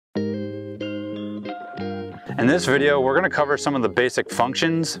In this video, we're going to cover some of the basic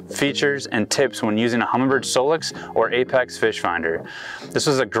functions, features, and tips when using a Humminbird SOLIX or Apex fish finder. This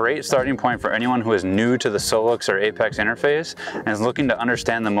is a great starting point for anyone who is new to the SOLIX or Apex interface and is looking to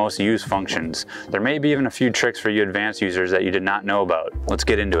understand the most used functions. There may be even a few tricks for you advanced users that you did not know about. Let's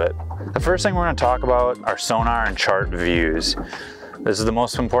get into it. The first thing we're going to talk about are sonar and chart views. This is the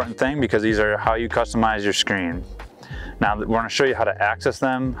most important thing because these are how you customize your screen. Now we're going to show you how to access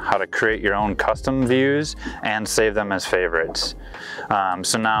them, how to create your own custom views, and save them as favorites.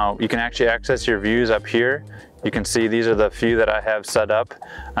 So now you can actually access your views up here. You can see these are the few that I have set up.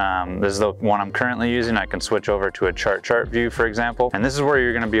 This is the one I'm currently using. I can switch over to a chart view, for example. And this is where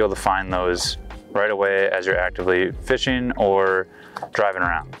you're going to be able to find those right away as you're actively fishing or driving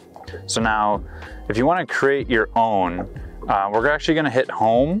around. So now, if you want to create your own, we're actually going to hit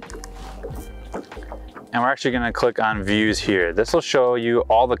home. And we're actually going to click on views here. This will show you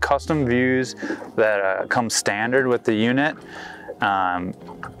all the custom views that come standard with the unit.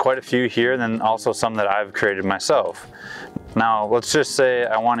 Quite a few here, and then also some that I've created myself. Now let's just say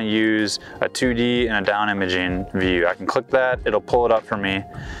I want to use a 2D and a down imaging view. I can click that, it'll pull it up for me.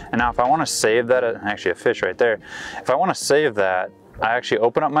 And now if I want to save that, actually a fish right there. If I want to save that, I actually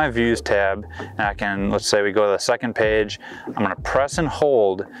open up my views tab and I can, let's say we go to the second page, I'm going to press and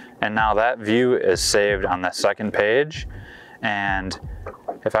hold, and now that view is saved on the second page. And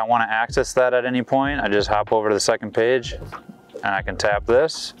if I want to access that at any point, I just hop over to the second page and I can tap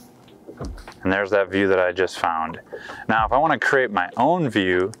this, and there's that view that I just found. Now if I want to create my own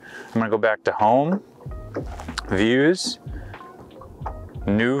view, I'm going to go back to home, views,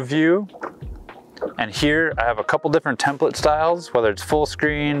 new view. And here I have a couple different template styles, whether it's full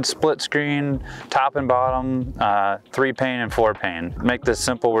screen, split screen, top and bottom, 3-pane and 4-pane. Make this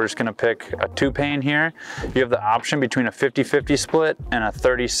simple, we're just gonna pick a 2-pane here. You have the option between a 50-50 split and a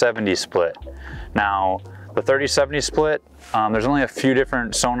 30-70 split. Now, the 30-70 split, there's only a few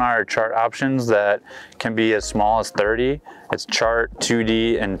different sonar or chart options that can be as small as 30. It's chart,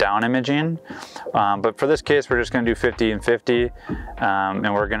 2D, and down imaging. But for this case, we're just gonna do 50 and 50,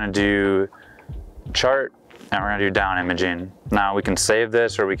 and we're gonna do chart, and we're going to do down imaging. Now we can save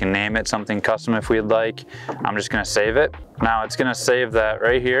this, or we can name it something custom if we'd like. I'm just going to save it. Now it's going to save that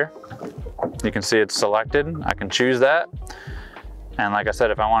right here. You can see it's selected. I can choose that, and like I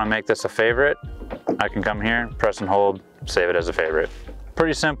said, if I want to make this a favorite, I can come here, press and hold, save it as a favorite.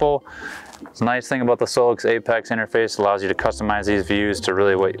 Pretty simple. It's a nice thing about the SOLIX Apex interface. Allows you to customize these views to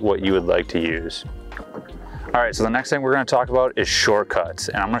really what you would like to use. All right, so the next thing we're going to talk about is shortcuts,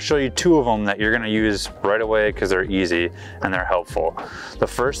 and I'm going to show you 2 of them that you're going to use right away because they're easy and they're helpful. The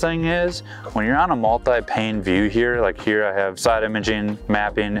first thing is when you're on a multi-pane view here, like here I have side imaging,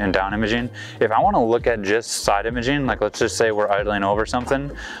 mapping, and down imaging. If I want to look at just side imaging, like let's just say we're idling over something,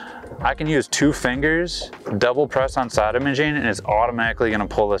 I can use 2 fingers, double press on side imaging, and it's automatically going to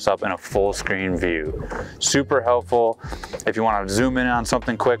pull this up in a full screen view. Super helpful if you want to zoom in on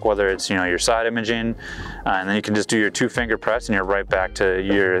something quick, whether it's your side imaging, and then you can just do your 2-finger press and you're right back to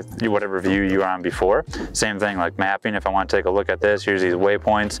your whatever view you were on before. Same thing like mapping. If I want to take a look at this, here's these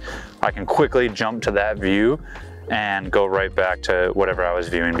waypoints. I can quickly jump to that view and go right back to whatever I was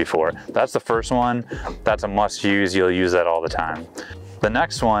viewing before. That's the first one. That's a must use. You'll use that all the time. The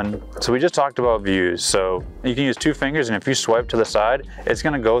next one, so we just talked about views. So you can use 2 fingers, and if you swipe to the side, it's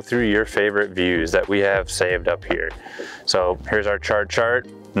gonna go through your favorite views that we have saved up here. So here's our chart.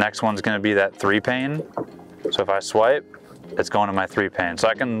 Next one's gonna be that 3-pane. So if I swipe, it's going to my 3-pane. So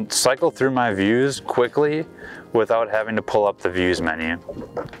I can cycle through my views quickly without having to pull up the views menu.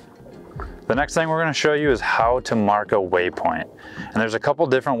 The next thing we're going to show you is how to mark a waypoint. And there's a couple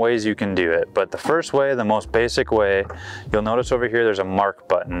different ways you can do it, but the first way, the most basic way, you'll notice over here there's a mark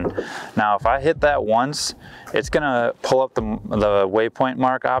button. Now if I hit that once, it's going to pull up the waypoint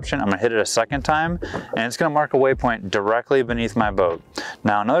mark option. I'm going to hit it a second time, and it's going to mark a waypoint directly beneath my boat.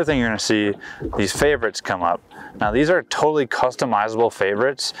 Now another thing you're going to see, these favorites come up. Now these are totally customizable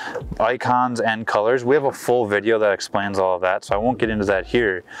favorites, icons and colors. We have a full video that explains all of that, so I won't get into that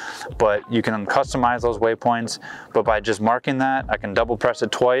here, but you can customize those waypoints. But by just marking that, I can double press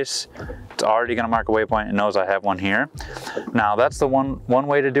it twice. It's already going to mark a waypoint. It knows I have one here. Now that's the one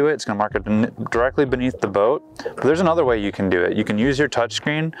way to do it. It's going to mark it directly beneath the boat. But there's another way you can do it. You can use your touch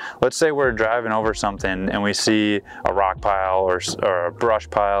screen. Let's say we're driving over something and we see a rock pile or a brush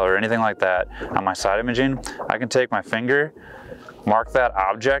pile or anything like that on my side imaging. I can take my finger, mark that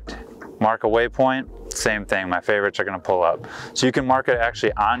object, mark a waypoint, same thing, my favorites are going to pull up. So you can mark it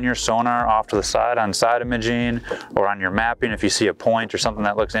actually on your sonar off to the side on side imaging, or on your mapping if you see a point or something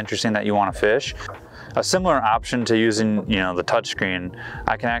that looks interesting that you want to fish. A similar option to using, the touch screen,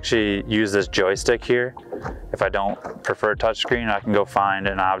 I can actually use this joystick here If I don't prefer touchscreen, I can go find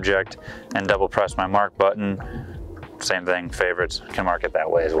an object and double press my mark button. Same thing, favorites, can mark it that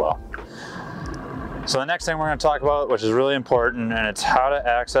way as well. So the next thing we're going to talk about, which is really important, and it's how to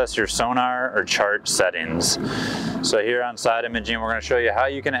access your sonar or chart settings. So here on side imaging, we're going to show you how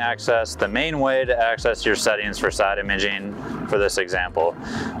you can access the main way to access your settings for side imaging for this example.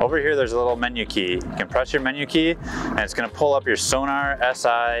 Over here, there's a little menu key. You can press your menu key, and it's going to pull up your sonar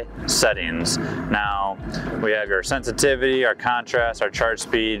SI settings. Now, we have your sensitivity, our contrast, our chart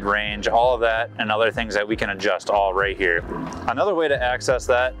speed, range, all of that, and other things that we can adjust all right here. Another way to access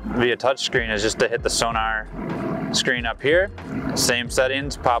that via touchscreen is just to hit the sonar screen up here. Same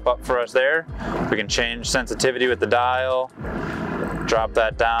settings pop up for us there. We can change sensitivity with the dial, drop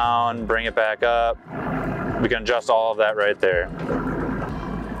that down, bring it back up. We can adjust all of that right there.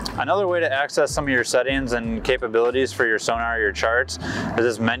 Another way to access some of your settings and capabilities for your sonar or your charts is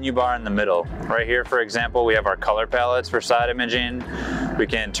this menu bar in the middle. Right here, for example, we have our color palettes for side imaging. We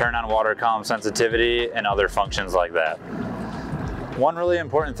can turn on water column sensitivity and other functions like that. One really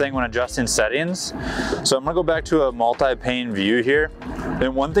important thing when adjusting settings, so I'm going to go back to a multi-pane view here,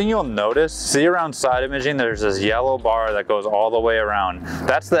 and one thing you'll notice, see around side imaging there's this yellow bar that goes all the way around.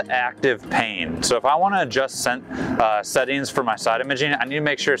 That's the active pane. So if I want to adjust settings for my side imaging, I need to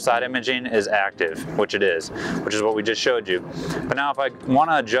make sure side imaging is active, which it is, which is what we just showed you. But now if I want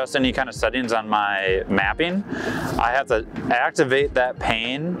to adjust any kind of settings on my mapping, I have to activate that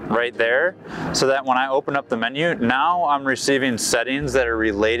pane right there so that when I open up the menu, now I'm receiving settings that are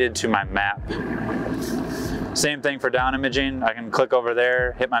related to my map. Same thing for down imaging. I can click over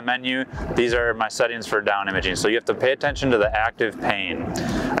there, hit my menu. These are my settings for down imaging. So you have to pay attention to the active pane.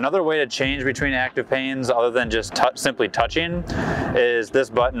 Another way to change between active panes other than just simply touching is this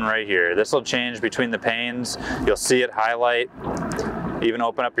button right here. This will change between the panes. You'll see it highlight. Even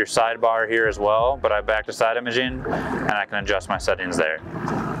open up your sidebar here as well, but I'm back to side imaging and I can adjust my settings there.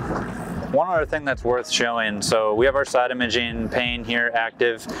 One other thing that's worth showing, so we have our side imaging pane here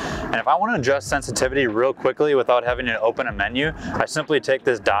active, and if I want to adjust sensitivity real quickly without having to open a menu, I simply take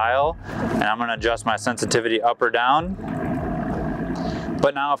this dial and I'm going to adjust my sensitivity up or down.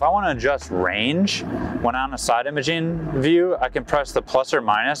 But now if I want to adjust range when on a side imaging view, I can press the plus or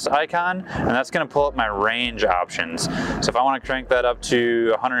minus icon, and that's going to pull up my range options. So if I want to crank that up to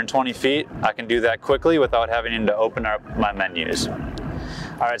 120 feet, I can do that quickly without having to open up my menus.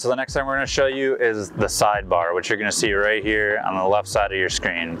 All right, so the next thing we're going to show you is the sidebar, which you're going to see right here on the left side of your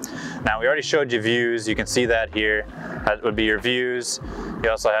screen. Now, we already showed you views. You can see that here. That would be your views.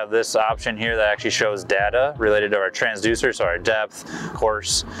 You also have this option here that actually shows data related to our transducer, so our depth,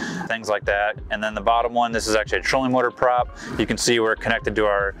 course, things like that. And then the bottom one, this is actually a trolling motor prop. You can see we're connected to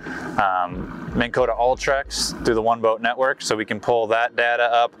our Minn Kota Ultrex through the One Boat network, so we can pull that data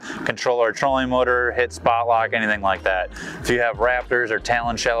up, control our trolling motor, hit spot lock, anything like that. If you have Raptors or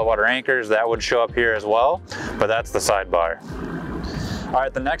Talon shallow water anchors, that would show up here as well, but that's the sidebar. All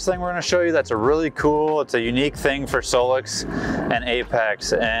right, the next thing we're going to show you that's a really cool, it's a unique thing for SOLIX and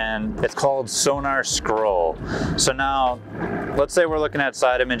Apex, and it's called sonar scroll. So now, let's say we're looking at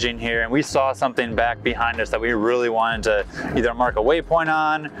side imaging here and we saw something back behind us that we really wanted to either mark a waypoint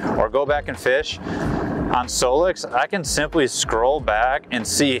on or go back and fish. On SOLIX, I can simply scroll back and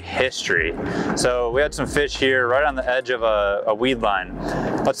see history. So we had some fish here right on the edge of a weed line.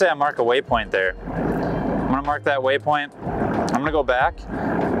 Let's say I mark a waypoint there. I'm gonna mark that waypoint. I'm gonna go back.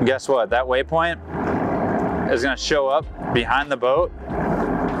 And guess what? That waypoint is gonna show up behind the boat,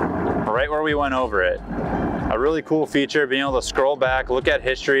 right where we went over it. A really cool feature, being able to scroll back, look at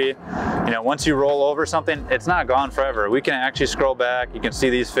history. You know, once you roll over something, it's not gone forever. We can actually scroll back. You can see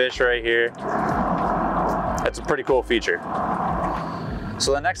these fish right here. That's a pretty cool feature.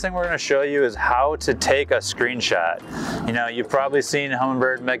 So the next thing we're going to show you is how to take a screenshot. You know, you've probably seen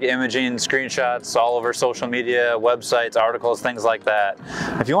Humminbird mega imaging screenshots all over social media, websites, articles, things like that.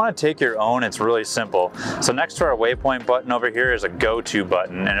 If you want to take your own, it's really simple. So next to our waypoint button over here is a go-to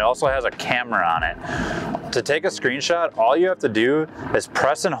button, and it also has a camera on it. To take a screenshot, all you have to do is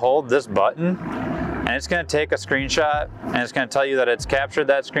press and hold this button, and it's going to take a screenshot, and it's going to tell you that it's captured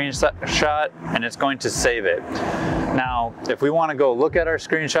that screenshot, and it's going to save it. Now, if we want to go look at our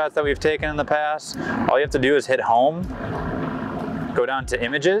screenshots that we've taken in the past, all you have to do is hit home, go down to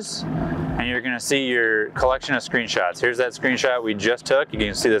images, and you're going to see your collection of screenshots. Here's that screenshot we just took. You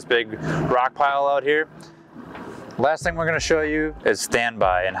can see this big rock pile out here. Last thing we're going to show you is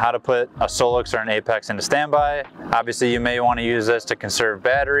standby and how to put a SOLIX or an Apex into standby. Obviously, you may want to use this to conserve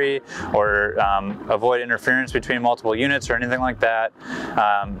battery or avoid interference between multiple units or anything like that.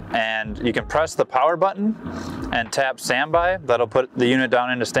 And you can press the power button and tap standby. That'll put the unit down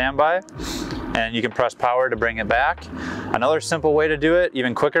into standby. and you can press power to bring it back. Another simple way to do it,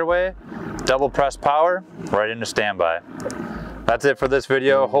 even quicker way, double press power right into standby. That's it for this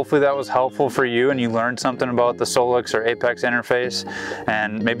video. Hopefully that was helpful for you and you learned something about the SOLIX or Apex interface,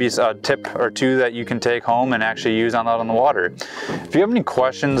 and maybe it's a tip or two that you can take home and actually use out on the water. If you have any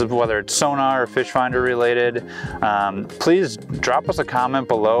questions, whether it's sonar or fish finder related, please drop us a comment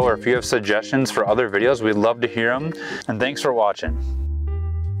below, or if you have suggestions for other videos, we'd love to hear them. And thanks for watching.